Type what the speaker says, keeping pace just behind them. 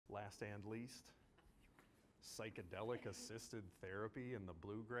last and least, Psychedelic-Assisted Therapy in the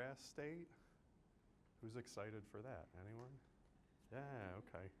Bluegrass State. Who's excited for that? Anyone? Yeah,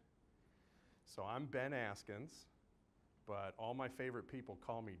 okay. So I'm Ben Askins, but all my favorite people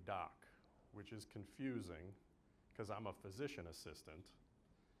call me Doc, which is confusing because I'm a physician assistant,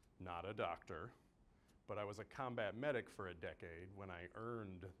 not a doctor. But I was a combat medic for a decade when I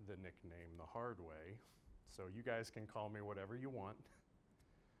earned the nickname the hard way. So you guys can call me whatever you want,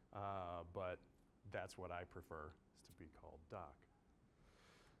 but that's what I prefer, is to be called Doc.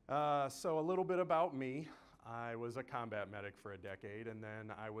 So a little bit about me. I was a combat medic for a decade, and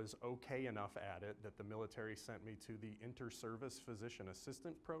then I was okay enough at it that the military sent me to the Inter-Service Physician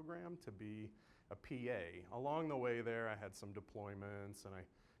Assistant Program to be a PA. Along the way there, I had some deployments, and I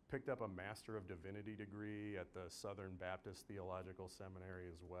picked up a Master of Divinity degree at the Southern Baptist Theological Seminary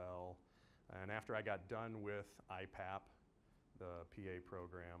as well. And after I got done with IPAP, the PA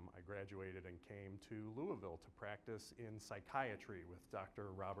program, I graduated and came to Louisville to practice in psychiatry with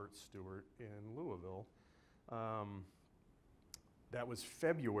Dr. Robert Stewart in Louisville. That was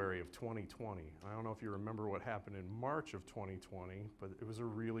February of 2020. I don't know if you remember what happened in March of 2020, but it was a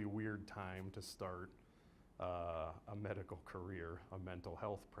really weird time to start a medical career, a mental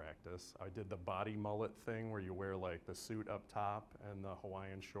health practice. I did the body mullet thing where you wear like the suit up top and the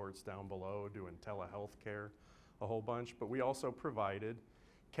Hawaiian shorts down below, doing telehealth care a whole bunch. But we also provided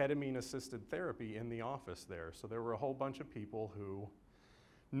ketamine-assisted therapy in the office there. So there were a whole bunch of people who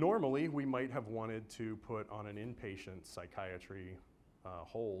normally we might have wanted to put on an inpatient psychiatry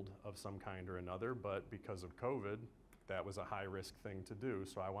hold of some kind or another, but because of COVID, that was a high-risk thing to do,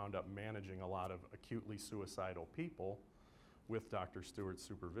 so I wound up managing a lot of acutely suicidal people with Dr. Stewart's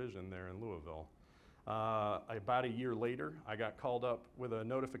supervision there in Louisville. About a year later, I got called up with a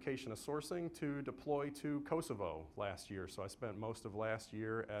notification of sourcing to deploy to Kosovo last year, so I spent most of last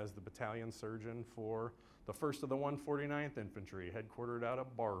year as the battalion surgeon for the 1st of the 149th Infantry, headquartered out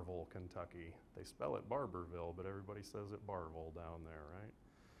of Barville, Kentucky. They spell it Barberville, but everybody says it Barville down there, right?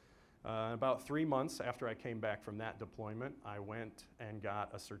 About 3 months after I came back from that deployment, I went and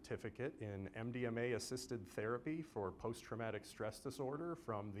got a certificate in MDMA-assisted therapy for post-traumatic stress disorder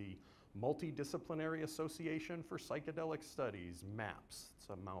from the Multidisciplinary Association for Psychedelic Studies, MAPS. It's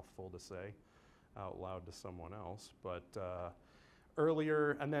a mouthful to say out loud to someone else. But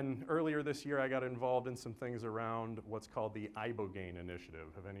earlier this year, I got involved in some things around what's called the Ibogaine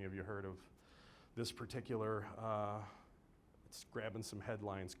Initiative. Have any of you heard of this particular it's grabbing some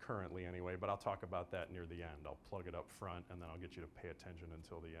headlines currently anyway, but I'll talk about that near the end. I'll plug it up front and then I'll get you to pay attention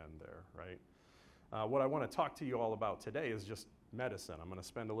until the end there, right? What I want to talk to you all about today is just medicine. I'm going to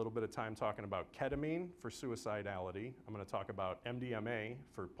spend a little bit of time talking about ketamine for suicidality. I'm going to talk about MDMA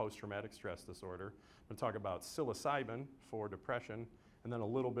for post-traumatic stress disorder. I'm going to talk about psilocybin for depression, and then a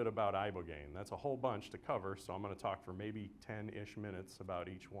little bit about ibogaine. That's a whole bunch to cover, so I'm going to talk for maybe 10-ish minutes about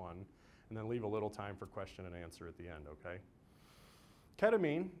each one, and then leave a little time for question and answer at the end, okay?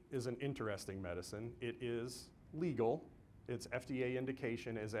 Ketamine is an interesting medicine. It is legal. Its FDA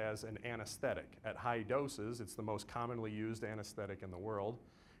indication is as an anesthetic. At high doses, it's the most commonly used anesthetic in the world.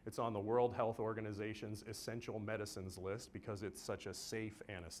 It's on the World Health Organization's essential medicines list because it's such a safe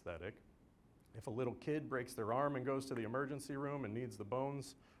anesthetic. If a little kid breaks their arm and goes to the emergency room and needs the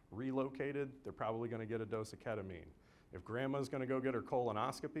bones relocated, they're probably going to get a dose of ketamine. If grandma's going to go get her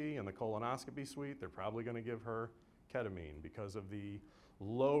colonoscopy in the colonoscopy suite, they're probably going to give her ketamine because of the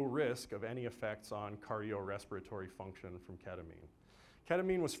low risk of any effects on cardiorespiratory function from ketamine.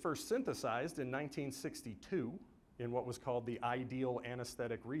 Ketamine was first synthesized in 1962 in what was called the Ideal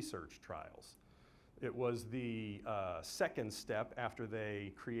Anesthetic Research Trials. It was the second step after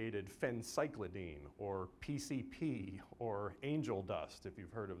they created phencyclidine, or PCP, or angel dust, if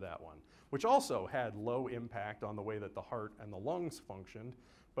you've heard of that one, which also had low impact on the way that the heart and the lungs functioned,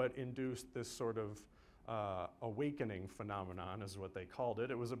 but induced this sort of awakening phenomenon is what they called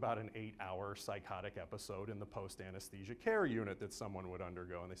it. It was about an 8-hour psychotic episode in the post-anesthesia care unit that someone would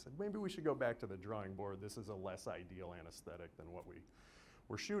undergo. And they said, maybe we should go back to the drawing board. This is a less ideal anesthetic than what we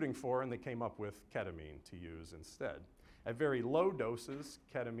were shooting for. And they came up with ketamine to use instead. At very low doses,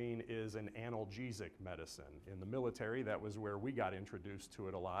 ketamine is an analgesic medicine. In the military, that was where we got introduced to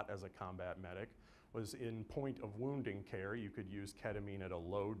it a lot as a combat medic, was in point of wounding care. You could use ketamine at a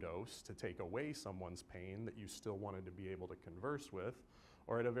low dose to take away someone's pain that you still wanted to be able to converse with.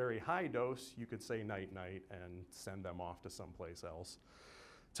 Or at a very high dose, you could say night-night and send them off to someplace else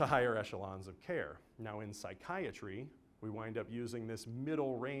to higher echelons of care. Now in psychiatry, we wind up using this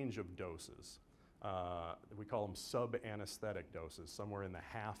middle range of doses. We call them sub-anesthetic doses, somewhere in the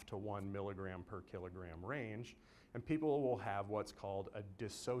 0.5 to 1 milligram per kilogram range. And people will have what's called a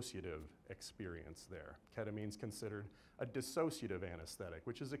dissociative experience there. Ketamine's considered a dissociative anesthetic,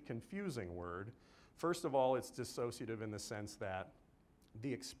 which is a confusing word. First of all, it's dissociative in the sense that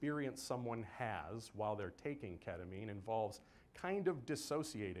the experience someone has while they're taking ketamine involves kind of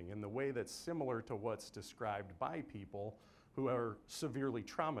dissociating in the way that's similar to what's described by people who are severely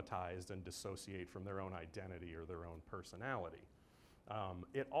traumatized and dissociate from their own identity or their own personality.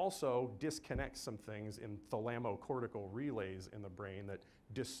 It also disconnects some things in thalamocortical relays in the brain that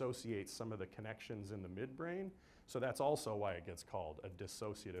dissociate some of the connections in the midbrain. So that's also why it gets called a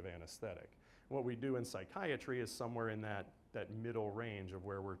dissociative anesthetic. What we do in psychiatry is somewhere in that middle range of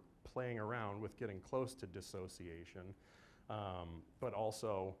where we're playing around with getting close to dissociation, but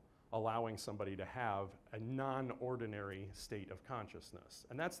also allowing somebody to have a non-ordinary state of consciousness.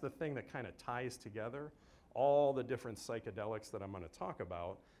 And that's the thing that kind of ties together all the different psychedelics that I'm going to talk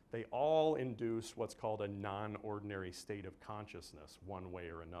about. They all induce what's called a non-ordinary state of consciousness one way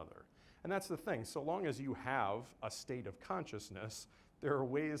or another. And that's the thing, so long as you have a state of consciousness, there are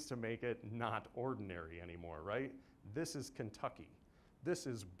ways to make it not ordinary anymore, right? This is Kentucky. This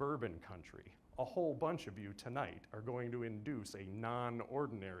is bourbon country. A whole bunch of you tonight are going to induce a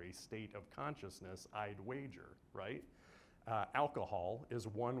non-ordinary state of consciousness, I'd wager, right? Alcohol is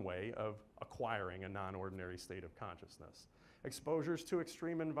one way of acquiring a non-ordinary state of consciousness. Exposures to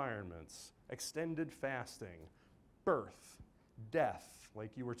extreme environments, extended fasting, birth, death,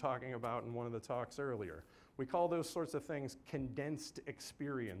 like you were talking about in one of the talks earlier. We call those sorts of things condensed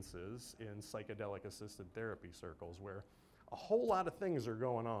experiences in psychedelic-assisted therapy circles, where a whole lot of things are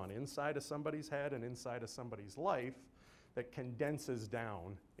going on inside of somebody's head and inside of somebody's life that condenses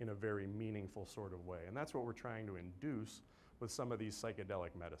down in a very meaningful sort of way. And that's what we're trying to induce with some of these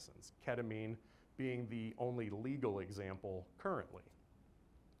psychedelic medicines, ketamine being the only legal example currently.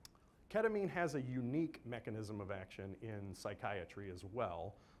 Ketamine has a unique mechanism of action in psychiatry as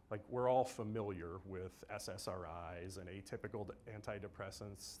well. Like, we're all familiar with SSRIs and atypical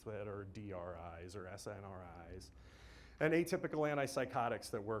antidepressants that are DRIs or SNRIs, and atypical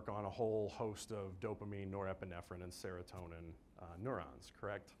antipsychotics that work on a whole host of dopamine, norepinephrine, and serotonin neurons,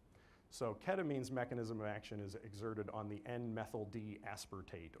 correct? So ketamine's mechanism of action is exerted on the N-methyl-D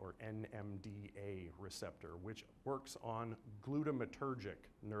aspartate, or NMDA receptor, which works on glutamatergic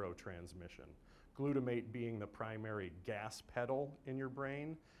neurotransmission. Glutamate being the primary gas pedal in your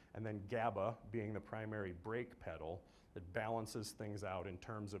brain, and then GABA being the primary brake pedal that balances things out in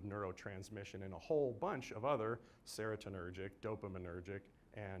terms of neurotransmission in a whole bunch of other serotonergic, dopaminergic,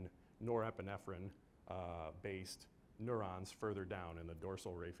 and norepinephrine-based neurons further down in the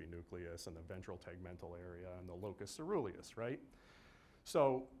dorsal raphe nucleus and the ventral tegmental area and the locus ceruleus, right?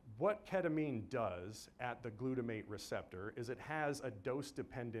 So what ketamine does at the glutamate receptor is it has a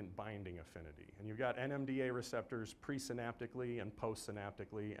dose-dependent binding affinity. And you've got NMDA receptors presynaptically and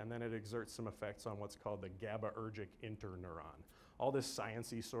postsynaptically, and then it exerts some effects on what's called the GABAergic interneuron. All this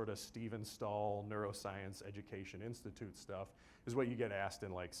sciencey sort of Stephen Stahl Neuroscience Education Institute stuff is what you get asked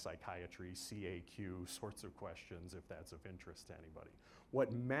in like psychiatry, CAQ sorts of questions, if that's of interest to anybody.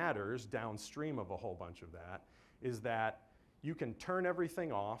 What matters downstream of a whole bunch of that is that you can turn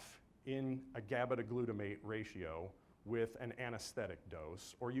everything off in a GABA to glutamate ratio with an anesthetic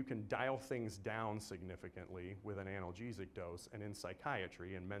dose, or you can dial things down significantly with an analgesic dose. And in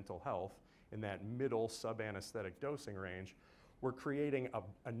psychiatry and mental health, in that middle sub-anesthetic dosing range, we're creating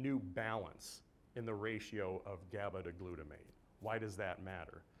a new balance in the ratio of GABA to glutamate. Why does that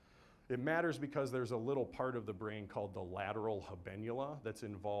matter? It matters because there's a little part of the brain called the lateral habenula that's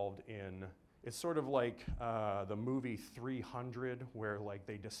involved in, it's sort of like the movie 300, where like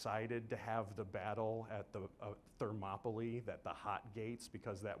they decided to have the battle at the Thermopylae, that the hot gates,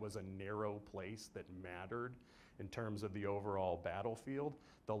 because that was a narrow place that mattered in terms of the overall battlefield.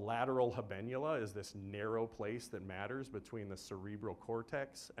 The lateral habenula is this narrow place that matters between the cerebral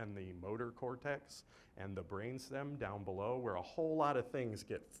cortex and the motor cortex and the brainstem down below, where a whole lot of things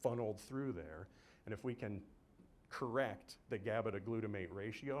get funneled through there. And if we can correct the GABA to glutamate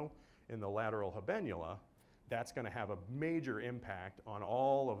ratio in the lateral habenula, that's going to have a major impact on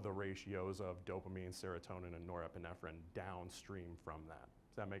all of the ratios of dopamine, serotonin, and norepinephrine downstream from that.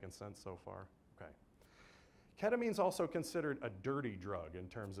 Is that making sense so far? Okay. Ketamine's also considered a dirty drug in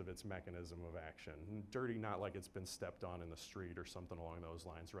terms of its mechanism of action. Dirty, not like it's been stepped on in the street or something along those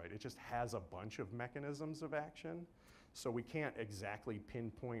lines, right? It just has a bunch of mechanisms of action. So we can't exactly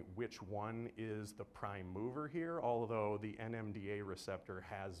pinpoint which one is the prime mover here, although the NMDA receptor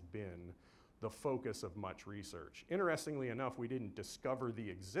has been the focus of much research. Interestingly enough, we didn't discover the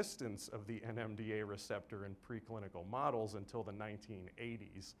existence of the NMDA receptor in preclinical models until the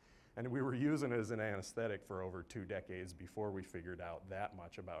 1980s. And we were using it as an anesthetic for over 2 decades before we figured out that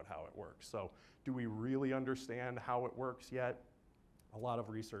much about how it works. So do we really understand how it works yet? A lot of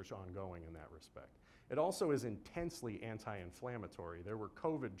research ongoing in that respect. It also is intensely anti-inflammatory. There were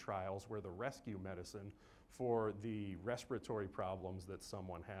COVID trials where the rescue medicine for the respiratory problems that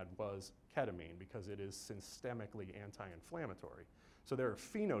someone had was ketamine because it is systemically anti-inflammatory. So there are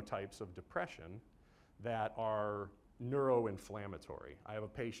phenotypes of depression that are neuroinflammatory. I have a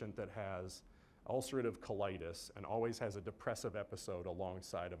patient that has ulcerative colitis and always has a depressive episode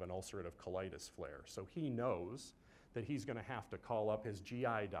alongside of an ulcerative colitis flare. So he knows that he's going to have to call up his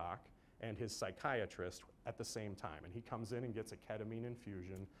GI doc and his psychiatrist at the same time. And he comes in and gets a ketamine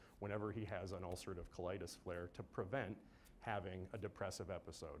infusion whenever he has an ulcerative colitis flare to prevent having a depressive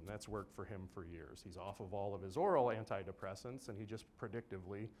episode. And that's worked for him for years. He's off of all of his oral antidepressants, and he just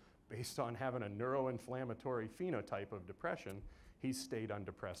predictively, based on having a neuroinflammatory phenotype of depression, he's stayed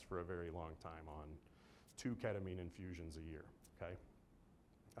undepressed for a very long time on 2 ketamine infusions a year, okay?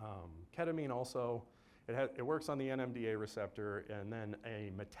 Ketamine also, it works on the NMDA receptor, and then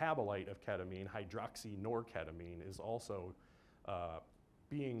a metabolite of ketamine, hydroxynorketamine, is also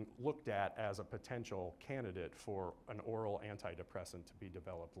being looked at as a potential candidate for an oral antidepressant to be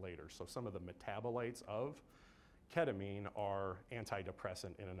developed later. So some of the metabolites of ketamine are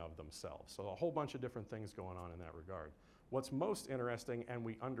antidepressant in and of themselves. So a whole bunch of different things going on in that regard. What's most interesting, and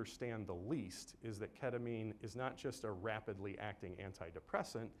we understand the least, is that ketamine is not just a rapidly acting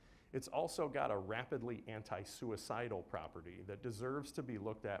antidepressant, it's also got a rapidly anti-suicidal property that deserves to be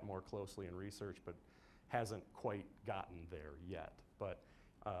looked at more closely in research, but hasn't quite gotten there yet. But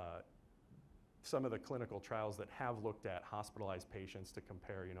some of the clinical trials that have looked at hospitalized patients to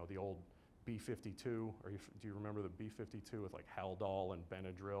compare, you know, the old B52, or do you remember the B52 with like Haldol and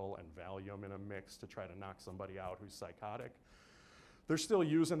Benadryl and Valium in a mix to try to knock somebody out who's psychotic? They're still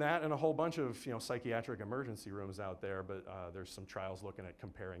using that in a whole bunch of, you know, psychiatric emergency rooms out there, but there's some trials looking at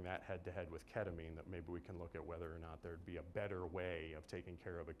comparing that head-to-head with ketamine that maybe we can look at whether or not there'd be a better way of taking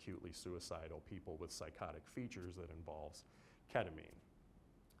care of acutely suicidal people with psychotic features that involves ketamine.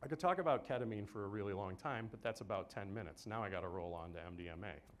 I could talk about ketamine for a really long time, but that's about 10 minutes. Now I got to roll on to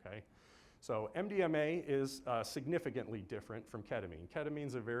MDMA, okay? So MDMA is significantly different from ketamine. Ketamine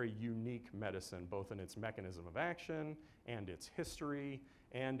is a very unique medicine, both in its mechanism of action and its history,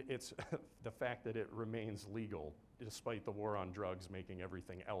 and it's the fact that it remains legal despite the war on drugs making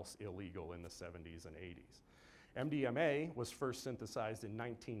everything else illegal in the 70s and 80s. MDMA was first synthesized in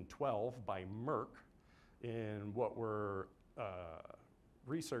 1912 by Merck in what were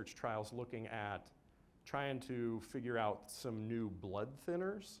research trials looking at trying to figure out some new blood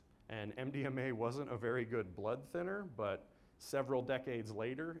thinners. And MDMA wasn't a very good blood thinner, but several decades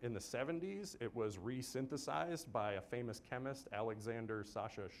later, in the 70s, it was resynthesized by a famous chemist, Alexander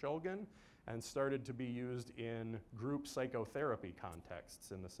Sasha Shulgin, and started to be used in group psychotherapy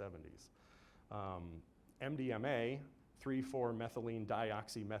contexts in the 70s. MDMA, 3,4-methylene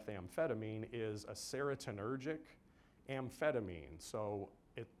dioxymethamphetamine, is a serotonergic amphetamine. So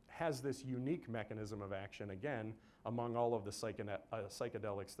it has this unique mechanism of action, again, among all of the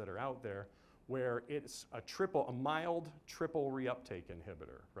psychedelics that are out there, where it's a mild triple reuptake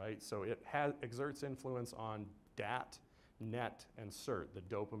inhibitor, right? So it exerts influence on DAT, NET, and CERT, the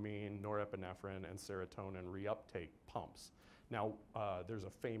dopamine, norepinephrine, and serotonin reuptake pumps. Now, there's a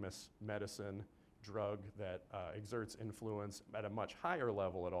famous medicine drug that exerts influence at a much higher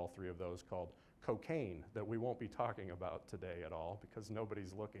level at all 3 of those called cocaine, that we won't be talking about today at all because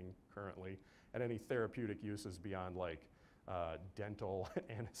nobody's looking currently at any therapeutic uses beyond like dental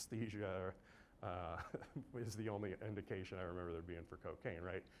anesthesia is the only indication I remember there being for cocaine,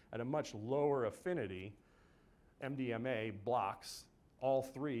 right? At a much lower affinity, MDMA blocks all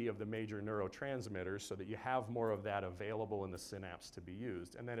 3 of the major neurotransmitters so that you have more of that available in the synapse to be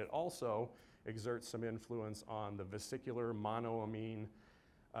used. And then it also exerts some influence on the vesicular monoamine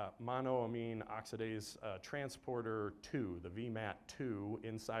oxidase transporter 2, the VMAT2,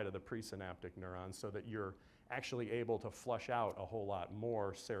 inside of the presynaptic neurons so that you're actually able to flush out a whole lot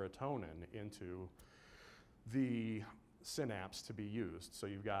more serotonin into the synapse to be used. So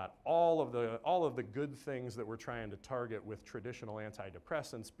you've got all of the good things that we're trying to target with traditional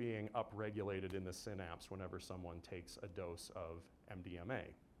antidepressants being upregulated in the synapse whenever someone takes a dose of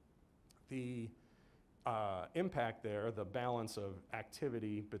MDMA. The impact there, the balance of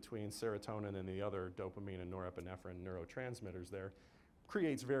activity between serotonin and the other dopamine and norepinephrine neurotransmitters there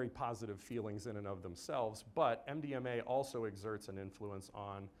creates very positive feelings in and of themselves, but MDMA also exerts an influence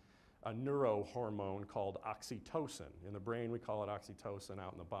on a neurohormone called oxytocin. In the brain we call it oxytocin,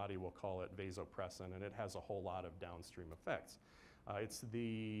 out in the body we'll call it vasopressin, and it has a whole lot of downstream effects. It's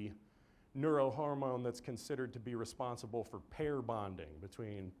the neurohormone that's considered to be responsible for pair bonding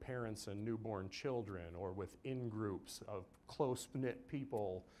between parents and newborn children, or within groups of close-knit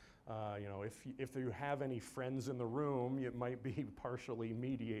people. You know, if you have any friends in the room, it might be partially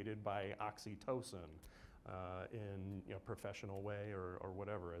mediated by oxytocin in, you know, professional way or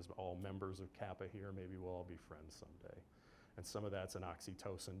whatever. As all members of KAPA here, maybe we'll all be friends someday. And some of that's an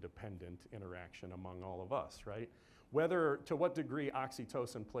oxytocin-dependent interaction among all of us, right? To what degree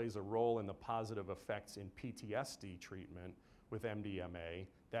oxytocin plays a role in the positive effects in PTSD treatment with MDMA,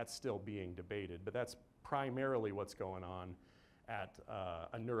 that's still being debated, but that's primarily what's going on at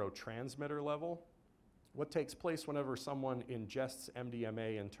a neurotransmitter level. What takes place whenever someone ingests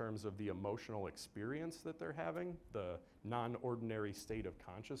MDMA in terms of the emotional experience that they're having, the non-ordinary state of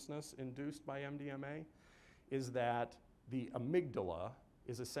consciousness induced by MDMA, is that the amygdala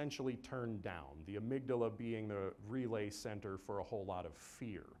is essentially turned down, the amygdala being the relay center for a whole lot of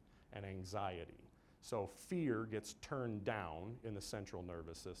fear and anxiety. So fear gets turned down in the central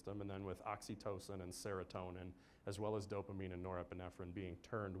nervous system, and then with oxytocin and serotonin, as well as dopamine and norepinephrine being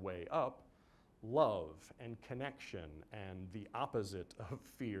turned way up, love and connection and the opposite of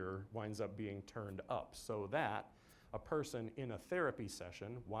fear winds up being turned up, so that a person in a therapy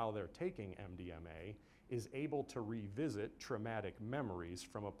session, while they're taking MDMA, is able to revisit traumatic memories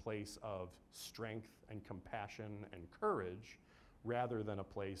from a place of strength and compassion and courage, rather than a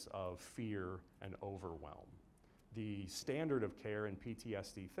place of fear and overwhelm. The standard of care in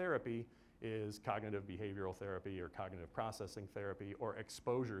PTSD therapy is cognitive behavioral therapy or cognitive processing therapy or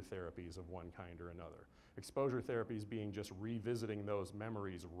exposure therapies of one kind or another. Exposure therapies being just revisiting those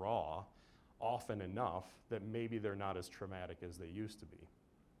memories raw often enough that maybe they're not as traumatic as they used to be.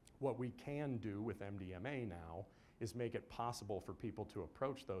 What we can do with MDMA now is make it possible for people to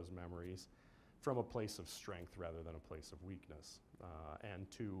approach those memories from a place of strength rather than a place of weakness, and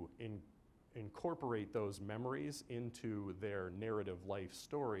to incorporate those memories into their narrative life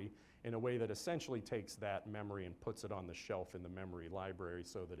story in a way that essentially takes that memory and puts it on the shelf in the memory library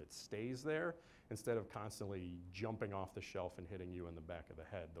so that it stays there, instead of constantly jumping off the shelf and hitting you in the back of the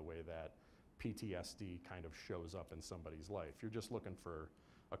head the way that PTSD kind of shows up in somebody's life. You're just looking for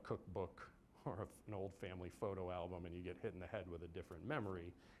a cookbook or an old family photo album and you get hit in the head with a different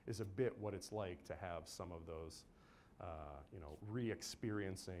memory, is a bit what it's like to have some of those you know,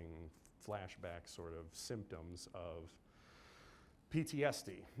 re-experiencing flashback sort of symptoms of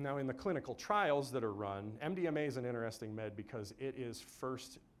PTSD. Now in the clinical trials that are run, MDMA is an interesting med because it is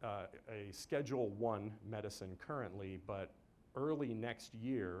first a Schedule I medicine currently, but early next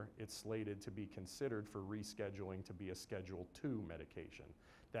year it's slated to be considered for rescheduling to be a Schedule II medication.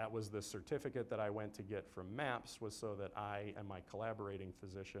 That was the certificate that I went to get from MAPS, was so that I and my collaborating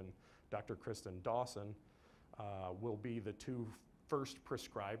physician, Dr. Kristen Dawson, will be the two first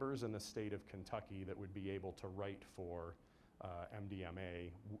prescribers in the state of Kentucky that would be able to write for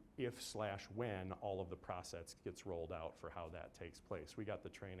MDMA if/when all of the process gets rolled out for how that takes place. We got the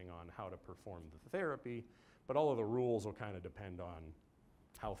training on how to perform the therapy, but all of the rules will kind of depend on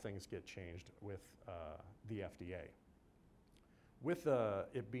how things get changed with the FDA. With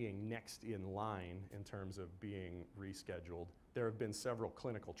it being next in line in terms of being rescheduled, there have been several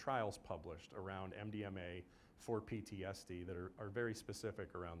clinical trials published around MDMA for PTSD that are very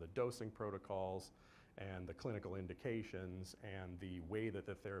specific around the dosing protocols and the clinical indications and the way that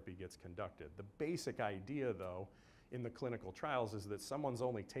the therapy gets conducted. The basic idea, though, in the clinical trials is that someone's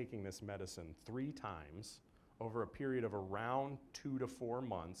only taking this medicine 3 times over a period of around 2 to 4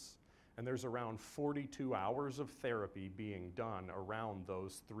 months, and there's around 42 hours of therapy being done around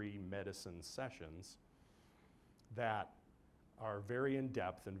those 3 medicine sessions that are very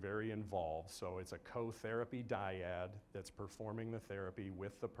in-depth and very involved. So it's a co-therapy dyad that's performing the therapy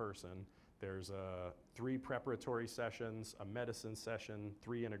with the person. There's 3 preparatory sessions, a medicine session,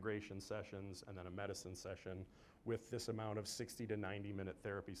 3 integration sessions, and then a medicine session with this amount of 60 to 90-minute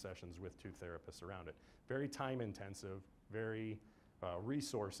therapy sessions with 2 therapists around it. Very time-intensive, very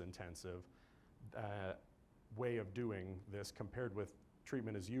resource-intensive way of doing this compared with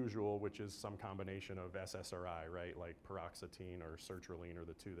treatment as usual, which is some combination of SSRI, right, like paroxetine or sertraline are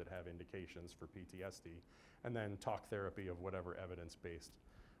the 2 that have indications for PTSD, and then talk therapy of whatever evidence-based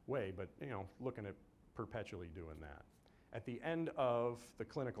way, but you know, looking at perpetually doing that. At the end of the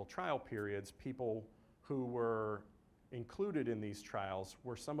clinical trial periods, people who were included in these trials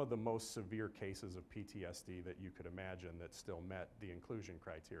were some of the most severe cases of PTSD that you could imagine that still met the inclusion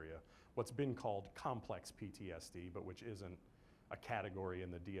criteria. What's been called complex PTSD, but which isn't a category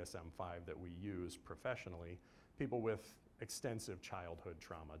in the DSM-5 that we use professionally. People with extensive childhood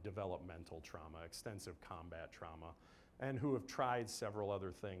trauma, developmental trauma, extensive combat trauma, and who have tried several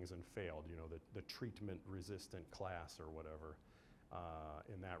other things and failed, you know, the treatment-resistant class or whatever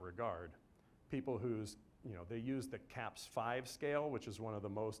in that regard. People whose, you know, they use the CAPS-5 scale, which is one of the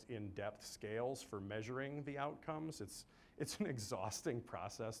most in-depth scales for measuring the outcomes. It's an exhausting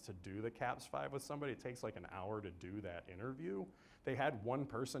process to do the CAPS-5 with somebody. It takes like an hour to do that interview. They had one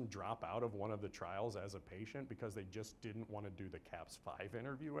person drop out of one of the trials as a patient because they just didn't want to do the CAPS-5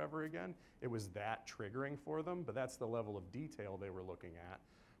 interview ever again. It was that triggering for them, but that's the level of detail they were looking at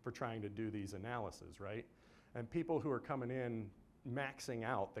for trying to do these analyses, right? And people who are coming in maxing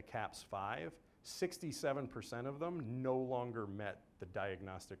out the CAPS-5, 67% of them no longer met the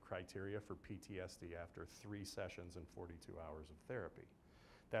diagnostic criteria for PTSD after 3 sessions and 42 hours of therapy.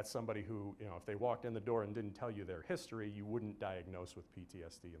 That's somebody who, you know, if they walked in the door and didn't tell you their history, you wouldn't diagnose with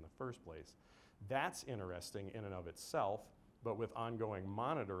PTSD in the first place. That's interesting in and of itself, but with ongoing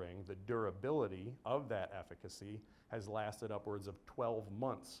monitoring, the durability of that efficacy has lasted upwards of 12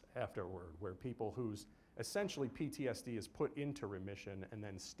 months afterward, where people whose essentially PTSD is put into remission and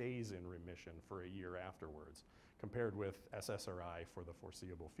then stays in remission for a year afterwards. Compared with SSRI for the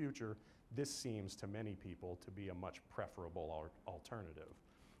foreseeable future, this seems to many people to be a much preferable alternative.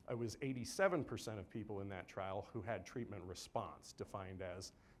 It was 87% of people in that trial who had treatment response, defined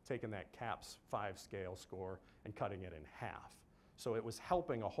as taking that CAPS-5 scale score and cutting it in half. So it was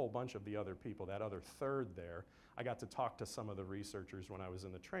helping a whole bunch of the other people, that other third there. I got to talk to some of the researchers when I was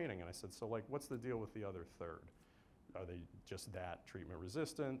in the training, and I said, so like, what's the deal with the other third? Are they just that treatment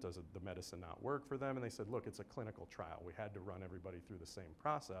resistant? Does the medicine not work for them? And they said, look, it's a clinical trial. We had to run everybody through the same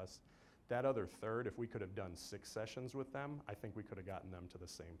process. That other third, if we could have done 6 sessions with them, I think we could have gotten them to the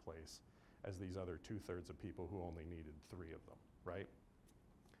same place as these other 2/3 of people who only needed 3 of them, right?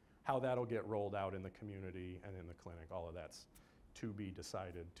 How that'll get rolled out in the community and in the clinic, all of that's to be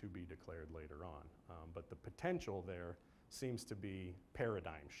decided, to be declared later on. But the potential there seems to be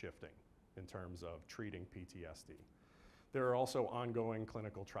paradigm shifting in terms of treating PTSD. There are also ongoing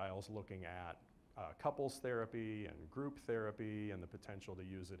clinical trials looking at couples therapy and group therapy and the potential to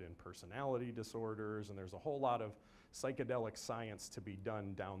use it in personality disorders, and there's a whole lot of psychedelic science to be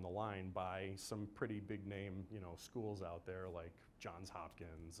done down the line by some pretty big name, you know, schools out there like Johns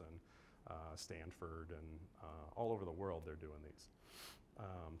Hopkins and Stanford and all over the world they're doing these.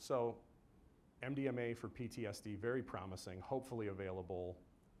 So MDMA for PTSD, very promising, hopefully available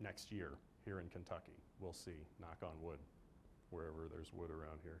next year here in Kentucky. We'll see, knock on wood, wherever there's wood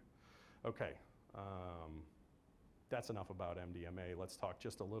around here. Okay, that's enough about MDMA. Let's talk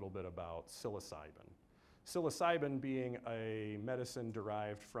just a little bit about psilocybin. Psilocybin being a medicine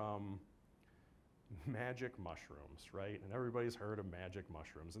derived from magic mushrooms, right? And everybody's heard of magic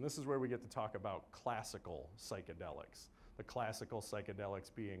mushrooms. And this is where we get to talk about classical psychedelics. The classical psychedelics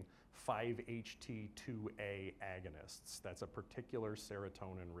being 5-HT2A agonists. That's a particular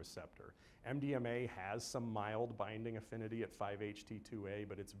serotonin receptor. MDMA has some mild binding affinity at 5-HT2A,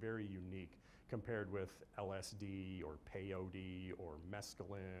 but it's very unique compared with LSD or peyote or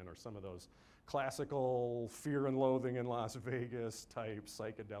mescaline or some of those classical Fear and Loathing in Las Vegas type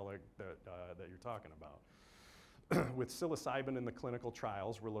psychedelic that you're talking about. With psilocybin in the clinical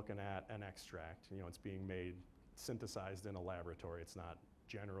trials, we're looking at an extract. You know, it's being made, synthesized in a laboratory. It's not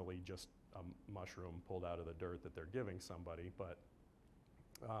generally just a mushroom pulled out of the dirt that they're giving somebody, but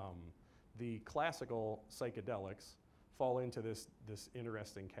the classical psychedelics fall into this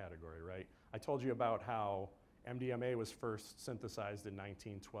interesting category, right? I told you about how MDMA was first synthesized in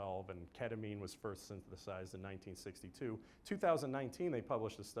 1912 and ketamine was first synthesized in 1962. 2019, they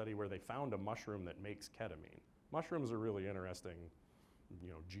published a study where they found a mushroom that makes ketamine. Mushrooms are really interesting, you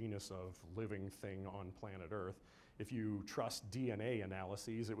know, genus of living thing on planet Earth. If you trust DNA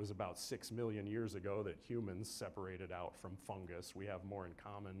analyses, it was about 6 million years ago that humans separated out from fungus. We have more in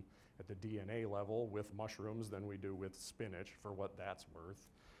common at the DNA level with mushrooms than we do with spinach, for what that's worth.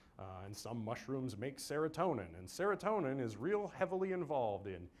 And some mushrooms make serotonin, and serotonin is real heavily involved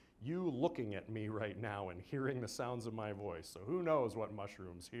in you looking at me right now and hearing the sounds of my voice. So who knows what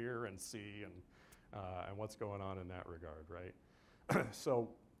mushrooms hear and see and what's going on in that regard, right? So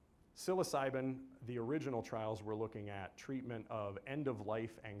psilocybin, the original trials were looking at treatment of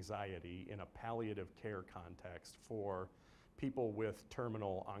end-of-life anxiety in a palliative care context for people with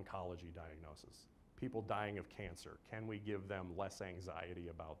terminal oncology diagnosis. People dying of cancer. Can we give them less anxiety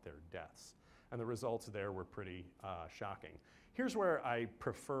about their deaths? And the results there were pretty shocking. Here's where I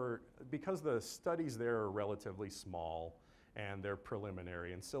prefer, because the studies there are relatively small and they're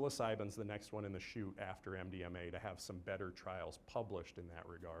preliminary, and psilocybin's the next one in the chute after MDMA to have some better trials published in that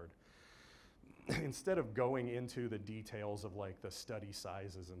regard. Instead of going into the details of like the study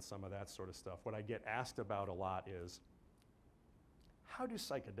sizes and some of that sort of stuff, what I get asked about a lot is, how do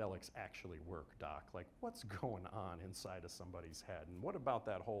psychedelics actually work, doc? Like, what's going on inside of somebody's head? And what about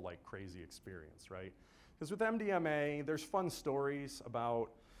that whole like crazy experience, right? Because with MDMA, there's fun stories about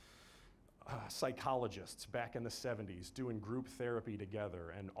psychologists back in the 70s doing group therapy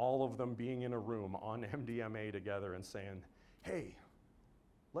together and all of them being in a room on MDMA together and saying, hey,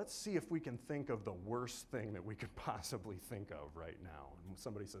 let's see if we can think of the worst thing that we could possibly think of right now. And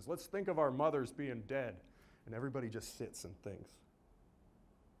somebody says, let's think of our mothers being dead. And everybody just sits and thinks.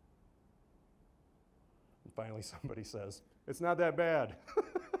 And finally somebody says, it's not that bad.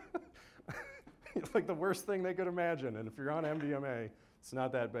 It's like the worst thing they could imagine. And if you're on MDMA, it's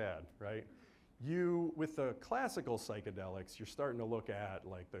not that bad, right? With the classical psychedelics, you're starting to look at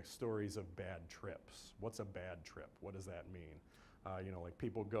like the stories of bad trips. What's a bad trip? What does that mean? You know, like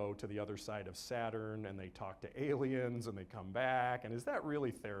people go to the other side of Saturn and they talk to aliens and they come back. And is that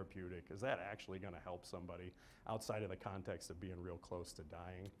really therapeutic? Is that actually going to help somebody outside of the context of being real close to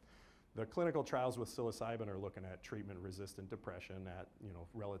dying? The clinical trials with psilocybin are looking at treatment-resistant depression at, you know,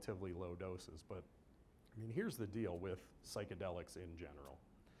 relatively low doses. But I mean, here's the deal with psychedelics in general.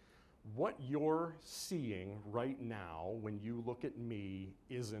 What you're seeing right now when you look at me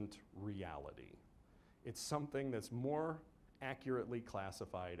isn't reality. It's something that's more accurately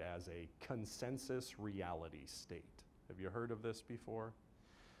classified as a consensus reality state. Have you heard of this before?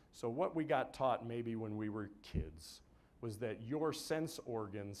 So what we got taught maybe when we were kids was that your sense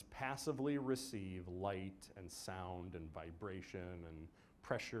organs passively receive light and sound and vibration and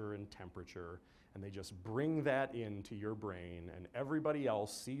pressure and temperature, and they just bring that into your brain, and everybody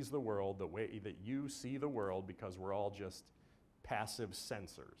else sees the world the way that you see the world because we're all just passive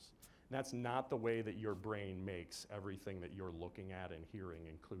sensors. And that's not the way that your brain makes everything that you're looking at and hearing,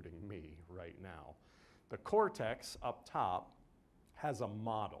 including me right now. The cortex up top has a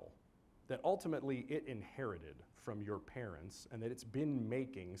model that ultimately it inherited from your parents and that it's been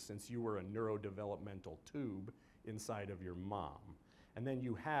making since you were a neurodevelopmental tube inside of your mom. And then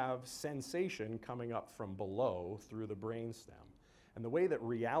you have sensation coming up from below through the brainstem. And the way that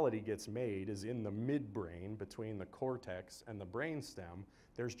reality gets made is in the midbrain between the cortex and the brainstem.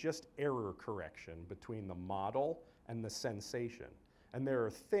 There's just error correction between the model and the sensation. And there are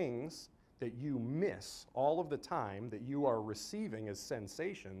things that you miss all of the time that you are receiving as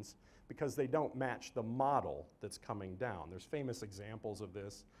sensations because they don't match the model that's coming down. There's famous examples of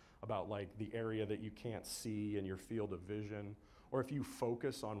this about like the area that you can't see in your field of vision, or if you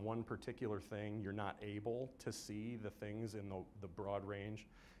focus on one particular thing, you're not able to see the things in the broad range.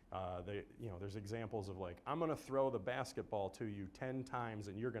 There's examples of like, I'm gonna throw the basketball to you 10 times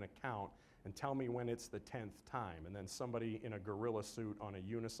and you're gonna count and tell me when it's the 10th time. And then somebody in a gorilla suit on a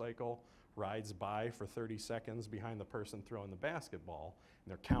unicycle rides by for 30 seconds behind the person throwing the basketball,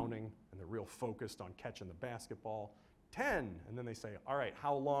 and they're counting and they're real focused on catching the basketball. 10, and then they say, all right,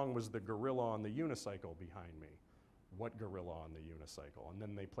 how long was the gorilla on the unicycle behind me? What gorilla on the unicycle? And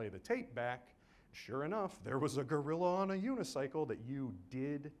then they play the tape back. Sure enough, there was a gorilla on a unicycle that you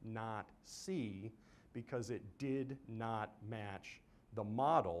did not see because it did not match the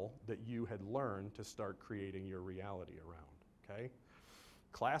model that you had learned to start creating your reality around, okay?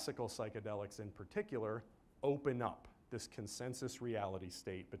 Classical psychedelics in particular open up this consensus reality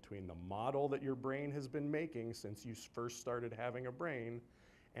state between the model that your brain has been making since you first started having a brain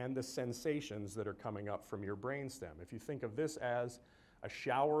and the sensations that are coming up from your brainstem. If you think of this as a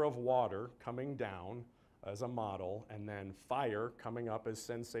shower of water coming down as a model and then fire coming up as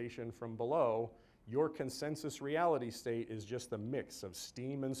sensation from below, your consensus reality state is just a mix of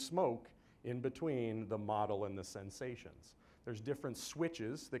steam and smoke in between the model and the sensations. There's different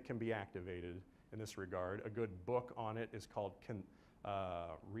switches that can be activated in this regard. A good book on it is called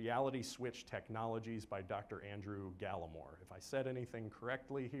Reality Switch Technologies by Dr. Andrew Gallimore. If I said anything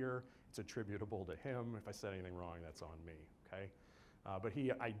correctly here, it's attributable to him. If I said anything wrong, that's on me, okay? But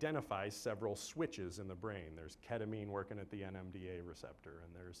he identifies several switches in the brain. There's ketamine working at the NMDA receptor,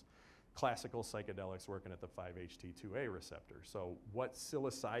 and there's classical psychedelics working at the 5-HT2A receptor. So what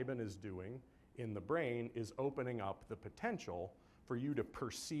psilocybin is doing in the brain is opening up the potential for you to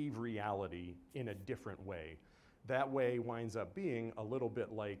perceive reality in a different way. That way winds up being a little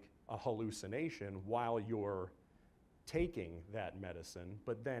bit like a hallucination while you're taking that medicine,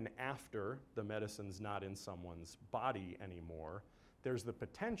 but then after the medicine's not in someone's body anymore, there's the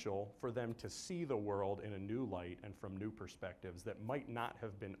potential for them to see the world in a new light and from new perspectives that might not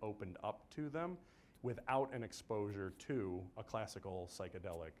have been opened up to them without an exposure to a classical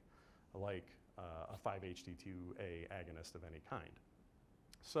psychedelic like a 5-HT2A agonist of any kind.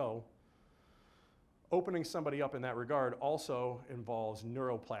 So opening somebody up in that regard also involves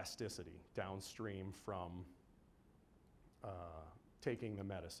neuroplasticity downstream from taking the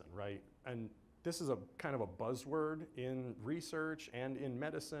medicine, right? And this is a kind of a buzzword in research and in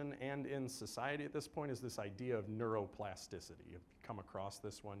medicine and in society at this point, is this idea of neuroplasticity. Have you come across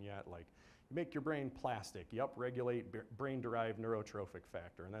this one yet? Like, you make your brain plastic, you upregulate brain-derived neurotrophic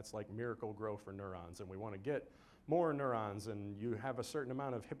factor, and that's like miracle grow for neurons, and we want to get more neurons, and you have a certain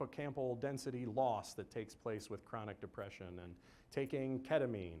amount of hippocampal density loss that takes place with chronic depression, and taking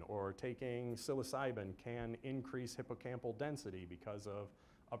ketamine or taking psilocybin can increase hippocampal density because of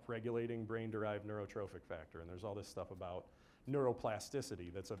upregulating brain-derived neurotrophic factor. And there's all this stuff about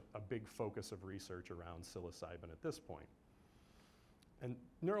neuroplasticity that's a big focus of research around psilocybin at this point. And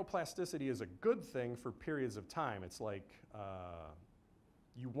neuroplasticity is a good thing for periods of time. It's like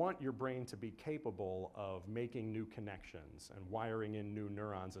you want your brain to be capable of making new connections and wiring in new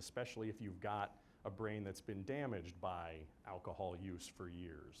neurons, especially if you've got a brain that's been damaged by alcohol use for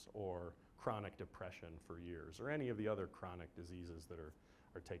years, or chronic depression for years, or any of the other chronic diseases that are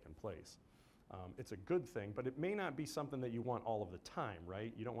taking place. It's a good thing, but it may not be something that you want all of the time,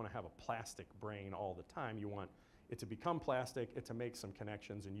 right? You don't want to have a plastic brain all the time. You want it to become plastic, it to make some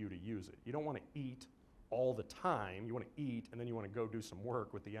connections, and you to use it. You don't want to eat all the time. You want to eat, and then you want to go do some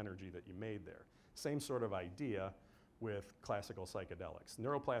work with the energy that you made there. Same sort of idea with classical psychedelics.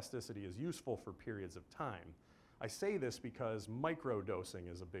 Neuroplasticity is useful for periods of time. I say this because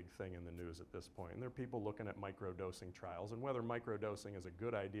microdosing is a big thing in the news at this point, and there are people looking at microdosing trials, and whether microdosing is a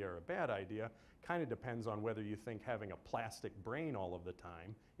good idea or a bad idea kind of depends on whether you think having a plastic brain all of the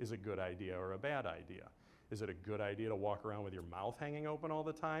time is a good idea or a bad idea. Is it a good idea to walk around with your mouth hanging open all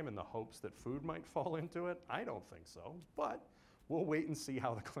the time in the hopes that food might fall into it? I don't think so, but we'll wait and see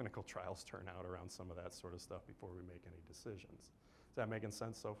how the clinical trials turn out around some of that sort of stuff before we make any decisions. Is that making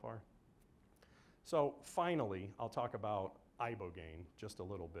sense so far? So finally, I'll talk about ibogaine just a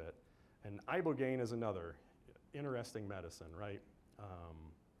little bit. And ibogaine is another interesting medicine, right?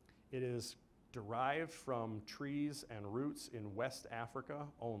 It is derived from trees and roots in West Africa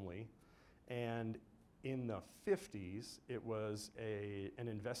only. And in the 50s, it was an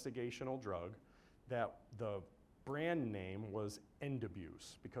investigational drug that the brand name was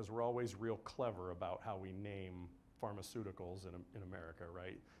MDiv, because we're always real clever about how we name pharmaceuticals in America,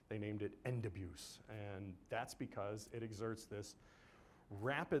 right? They named it MDiv, and that's because it exerts this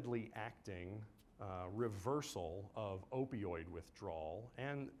rapidly acting reversal of opioid withdrawal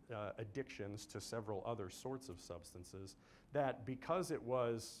and addictions to several other sorts of substances, that because it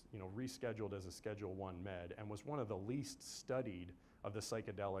was rescheduled as a Schedule I med and was one of the least studied of the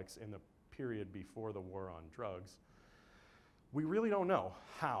psychedelics in the period before the war on drugs, we really don't know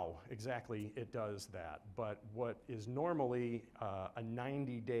how exactly it does that. But what is normally a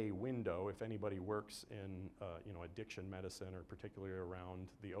 90-day window, if anybody works in addiction medicine, or particularly around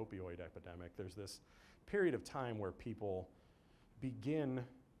the opioid epidemic, there's this period of time where people begin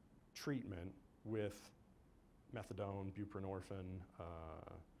treatment with methadone, buprenorphine,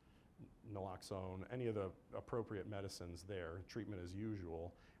 naloxone, any of the appropriate medicines there, treatment as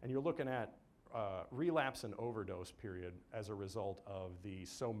usual, and you're looking at relapse and overdose period as a result of the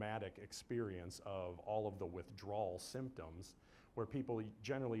somatic experience of all of the withdrawal symptoms, where people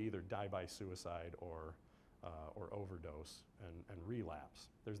generally either die by suicide or overdose and relapse.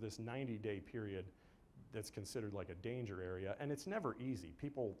 There's this 90-day period that's considered like a danger area, and it's never easy.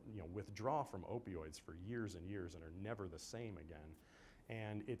 People withdraw from opioids for years and years and are never the same again.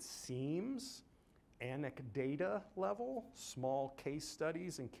 And it seems anecdata level, small case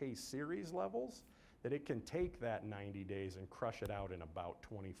studies and case series levels, that it can take that 90 days and crush it out in about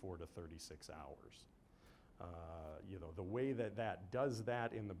 24 to 36 hours. The way that does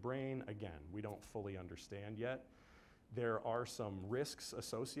that in the brain, again, we don't fully understand yet. There are some risks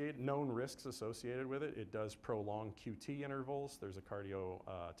associated, known risks associated with it. It does prolong QT intervals. There's a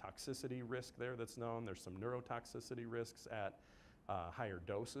cardiotoxicity risk there that's known. There's some neurotoxicity risks at higher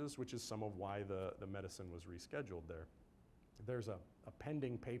doses, which is some of why the medicine was rescheduled there. There's a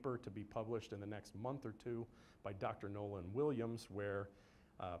pending paper to be published in the next month or two by Dr. Nolan Williams, where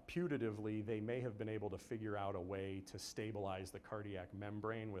putatively they may have been able to figure out a way to stabilize the cardiac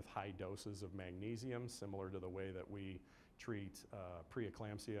membrane with high doses of magnesium, similar to the way that we treat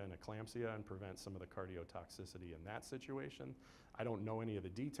preeclampsia and eclampsia and prevent some of the cardiotoxicity in that situation. I don't know any of the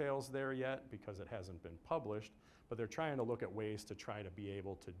details there yet because it hasn't been published, but they're trying to look at ways to try to be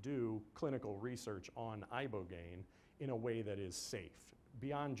able to do clinical research on ibogaine in a way that is safe,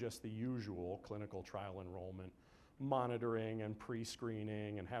 beyond just the usual clinical trial enrollment, monitoring and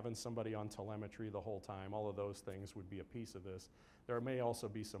pre-screening and having somebody on telemetry the whole time. All of those things would be a piece of this. there may also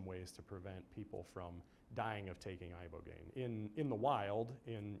be some ways to prevent people from dying of taking ibogaine. In the wild,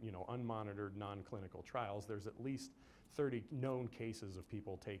 in unmonitored non-clinical trials, there's at least 30 known cases of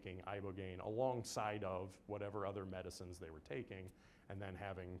people taking ibogaine alongside of whatever other medicines they were taking and then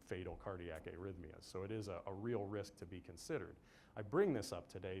having fatal cardiac arrhythmias. So it is a real risk to be considered. I bring this up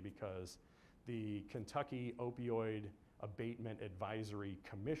today because the Kentucky Opioid Abatement Advisory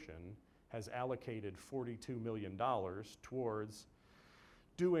Commission has allocated $42 million towards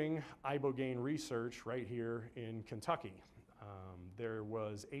doing ibogaine research right here in Kentucky. There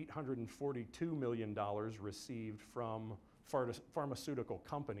was $842 million received from pharmaceutical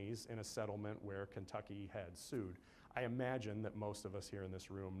companies in a settlement where Kentucky had sued. I imagine that most of us here in this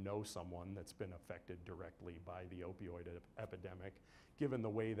room know someone that's been affected directly by the opioid epidemic, given the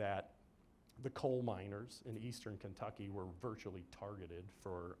way that the coal miners in eastern Kentucky were virtually targeted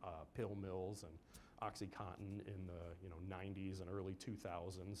for pill mills and OxyContin in the 90s and early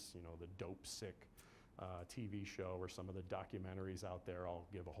 2000s, the Dope Sick TV show or some of the documentaries out there. I'll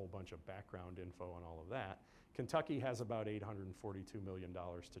give a whole bunch of background info on all of that. Kentucky has about $842 million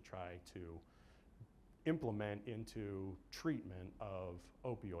to try to implement into treatment of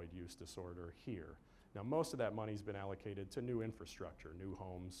opioid use disorder here. Now, most of that money's been allocated to new infrastructure, new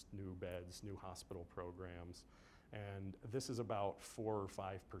homes, new beds, new hospital programs, and this is about 4 or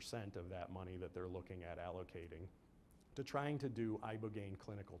 5% of that money that they're looking at allocating to trying to do ibogaine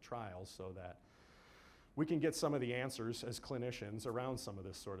clinical trials so that we can get some of the answers as clinicians around some of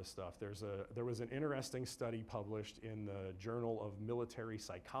this sort of stuff. There was an interesting study published in the Journal of Military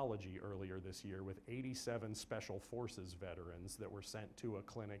Psychology earlier this year with 87 Special Forces veterans that were sent to a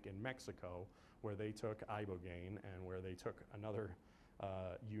clinic in Mexico where they took ibogaine and where they took another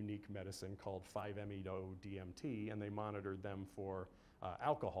unique medicine called 5-MeO-DMT, and they monitored them for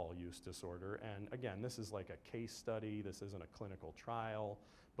alcohol use disorder. And again, this is like a case study. This isn't a clinical trial.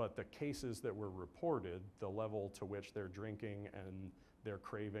 But the cases that were reported, the level to which their drinking and their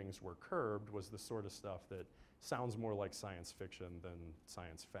cravings were curbed was the sort of stuff that sounds more like science fiction than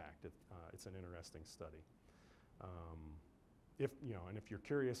science fact. It's an interesting study. And if you're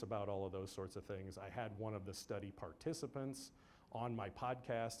curious about all of those sorts of things, I had one of the study participants on my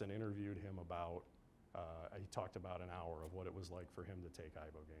podcast and interviewed him about, he talked about an hour of what it was like for him to take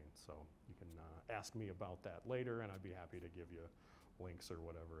ibogaine. So you can ask me about that later, and I'd be happy to give you links or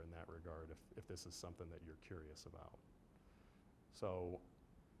whatever in that regard if this is something that you're curious about. So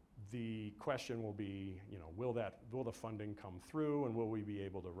the question will be, will the funding come through, and will we be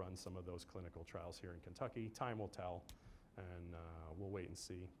able to run some of those clinical trials here in Kentucky? Time will tell, and we'll wait and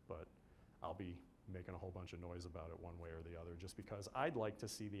see, but I'll be making a whole bunch of noise about it one way or the other just because I'd like to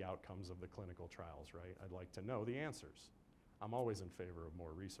see the outcomes of the clinical trials, right? I'd like to know the answers. I'm always in favor of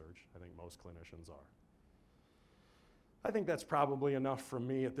more research. I think most clinicians are. I think that's probably enough from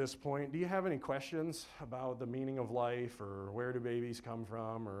me at this point. Do you have any questions about the meaning of life or where do babies come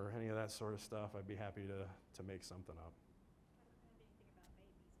from or any of that sort of stuff? I'd be happy to make something up. I don't know anything about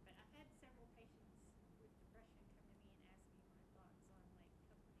babies, but I've had several patients with depression come to me and ask me my thoughts on companies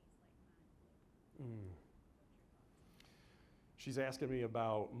like mine. What's your thoughts? She's asking me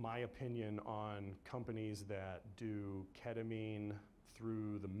about my opinion on companies that do ketamine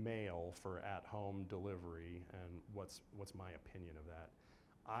through the mail for at-home delivery, and what's my opinion of that.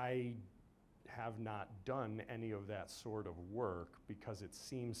 I have not done any of that sort of work because it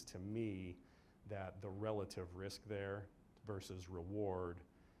seems to me that the relative risk there versus reward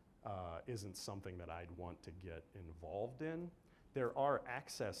isn't something that I'd want to get involved in. There are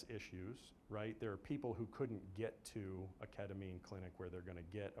access issues, right? There are people who couldn't get to a ketamine clinic where they're gonna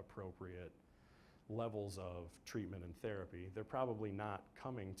get appropriate levels of treatment and therapy. They're probably not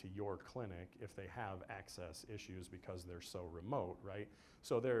coming to your clinic if they have access issues because they're so remote, right?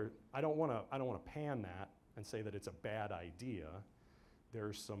 So I don't want to pan that and say that it's a bad idea.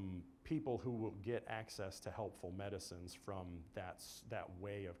 There's some people who will get access to helpful medicines from that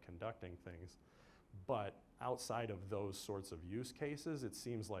way of conducting things. But outside of those sorts of use cases, it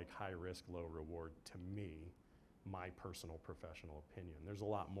seems like high risk, low reward to me, my personal professional opinion. There's a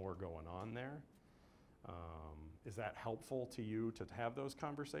lot more going on there. Is that helpful to you to have those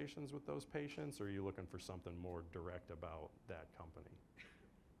conversations with those patients, or are you looking for something more direct about that company?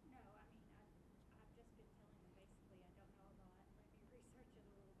 No, I mean, I've just been telling them basically I don't know a lot. Let me research it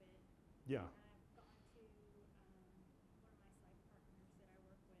a little bit. Yeah. I've gone to one of my psych partners that I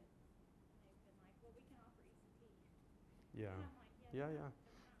work with, and they've been like, well, we can offer ECT. Yeah. And I'm like, Yeah. I'm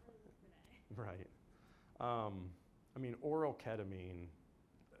not really looking for that. Right. I mean, oral ketamine,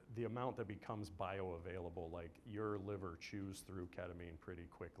 the amount that becomes bioavailable, like your liver chews through ketamine pretty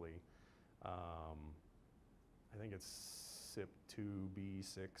quickly. I think it's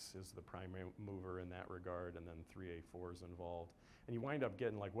CYP2B6 is the primary mover in that regard, and then 3A4 is involved. And you wind up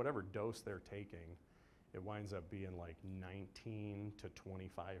getting like whatever dose they're taking, it winds up being like 19 to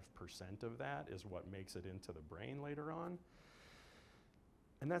 25% of that is what makes it into the brain later on.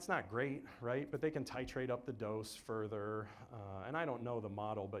 And that's not great, right? But they can titrate up the dose further. And I don't know the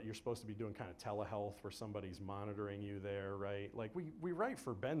model, but you're supposed to be doing kind of telehealth where somebody's monitoring you there, right? Like we write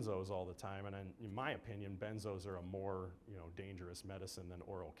for benzos all the time, and in my opinion, benzos are a more dangerous medicine than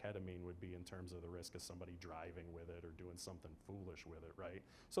oral ketamine would be in terms of the risk of somebody driving with it or doing something foolish with it, right?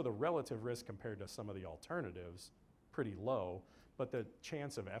 So the relative risk compared to some of the alternatives, pretty low, but the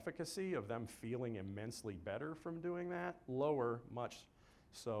chance of efficacy of them feeling immensely better from doing that, lower, much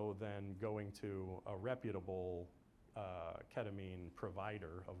so than going to a reputable ketamine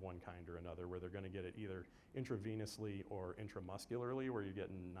provider of one kind or another, where they're going to get it either intravenously or intramuscularly, where you're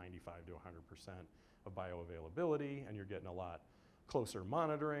getting 95 to 100% of bioavailability, and you're getting a lot closer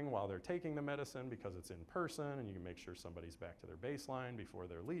monitoring while they're taking the medicine because it's in person, and you can make sure somebody's back to their baseline before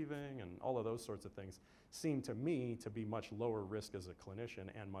they're leaving, and all of those sorts of things seem to me to be much lower risk as a clinician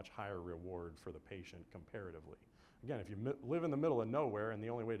and much higher reward for the patient comparatively. Again, if you live in the middle of nowhere and the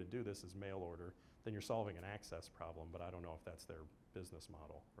only way to do this is mail order, then you're solving an access problem, but I don't know if that's their business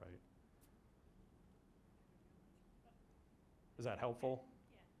model, right? Is that helpful?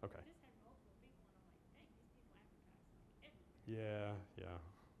 Yeah. Okay. I just had multiple people, and I'm like, dang, these people advertise like everywhere. Yeah.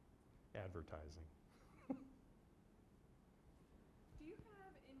 Advertising. Do you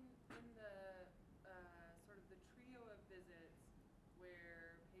have in the sort of the trio of visits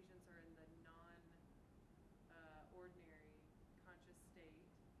where patients are in the non-ordinary conscious state,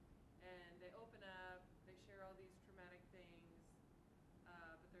 and they open up, they share all these traumatic things,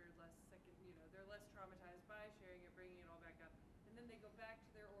 but they're less traumatized by sharing it, bringing it all back up, and then they go back to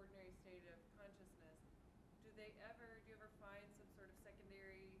their ordinary state of consciousness? Do you ever find some sort of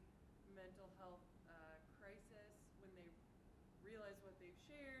secondary mental health crisis when they realize what they've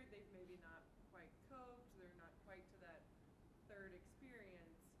shared, they've maybe not quite coped, they're not quite to that third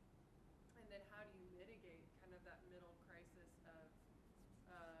experience, and then how do you mitigate kind of that middle crisis of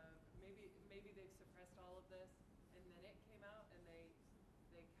maybe they've suppressed all of this and then it came out and they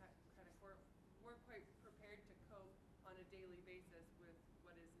kind of weren't quite prepared to cope on a daily basis with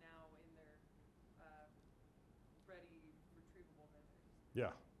what is now in their ready retrievable memories?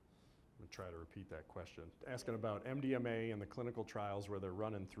 Yeah. I'm going to try to repeat that question. Asking about MDMA and the clinical trials where they're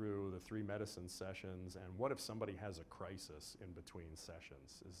running through the 3 medicine sessions, and what if somebody has a crisis in between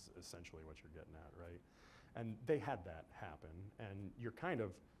sessions is essentially what you're getting at, right? And they had that happen, and you're kind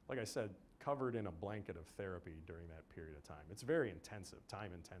of, like I said, covered in a blanket of therapy during that period of time. It's very intensive,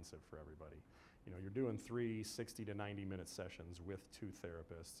 time intensive for everybody. You're doing 3 60 to 90 minute sessions with 2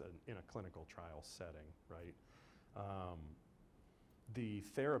 therapists in a clinical trial setting, right? The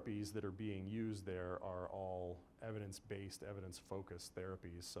therapies that are being used there are all evidence-based, evidence-focused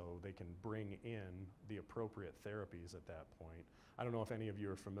therapies, so they can bring in the appropriate therapies at that point. I don't know if any of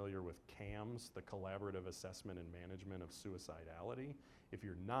you are familiar with CAMS, the Collaborative Assessment and Management of Suicidality. If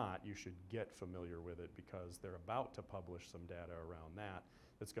you're not, you should get familiar with it because they're about to publish some data around that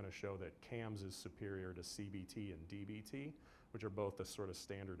that's going to show that CAMS is superior to CBT and DBT, which are both the sort of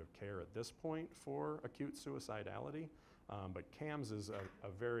standard of care at this point for acute suicidality. But CAMS is a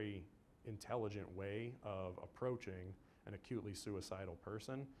very intelligent way of approaching an acutely suicidal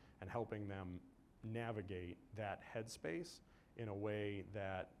person and helping them navigate that headspace in a way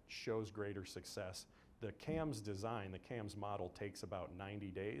that shows greater success. The CAMS design, the CAMS model takes about 90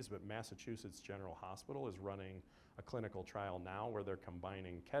 days, but Massachusetts General Hospital is running a clinical trial now where they're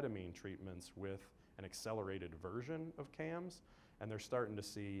combining ketamine treatments with an accelerated version of CAMS. And they're starting to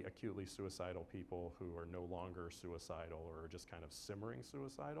see acutely suicidal people who are no longer suicidal or are just kind of simmering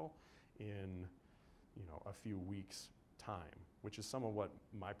suicidal in a few weeks' time, which is some of what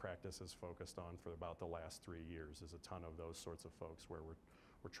my practice has focused on for about the last 3 years, is a ton of those sorts of folks where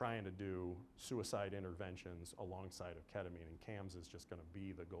we're trying to do suicide interventions alongside of ketamine, and CAMS is just going to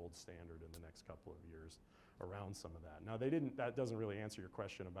be the gold standard in the next couple of years around some of that. Now, that doesn't really answer your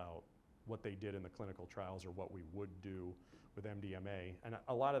question about what they did in the clinical trials or what we would do with MDMA. And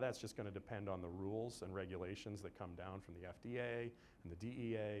a lot of that's just going to depend on the rules and regulations that come down from the FDA and the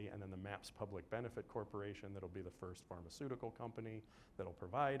DEA, and then the MAPS Public Benefit Corporation that'll be the first pharmaceutical company that'll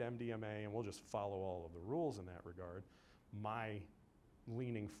provide MDMA, and we'll just follow all of the rules in that regard. My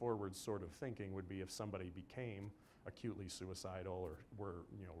leaning forward sort of thinking would be if somebody became acutely suicidal or were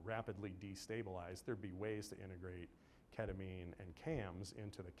rapidly destabilized, there'd be ways to integrate ketamine and CAMS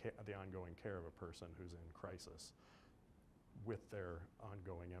into the ongoing care of a person who's in crisis with their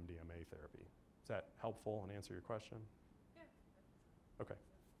ongoing MDMA therapy. Is that helpful and answer your question? Yeah, Okay.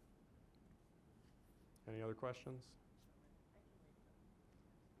 Any other questions?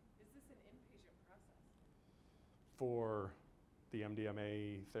 Is this an inpatient process? For the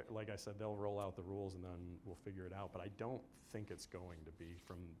MDMA, like I said, they'll roll out the rules and then we'll figure it out. But I don't think it's going to be.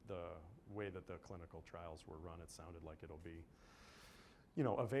 From the way that the clinical trials were run, it sounded like it'll be, you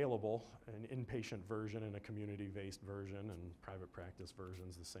know, available, an inpatient version and a community-based version and private practice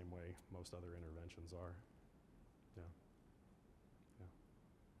versions the same way most other interventions are. Yeah. Yeah.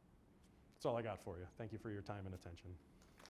 That's all I got for you. Thank you for your time and attention.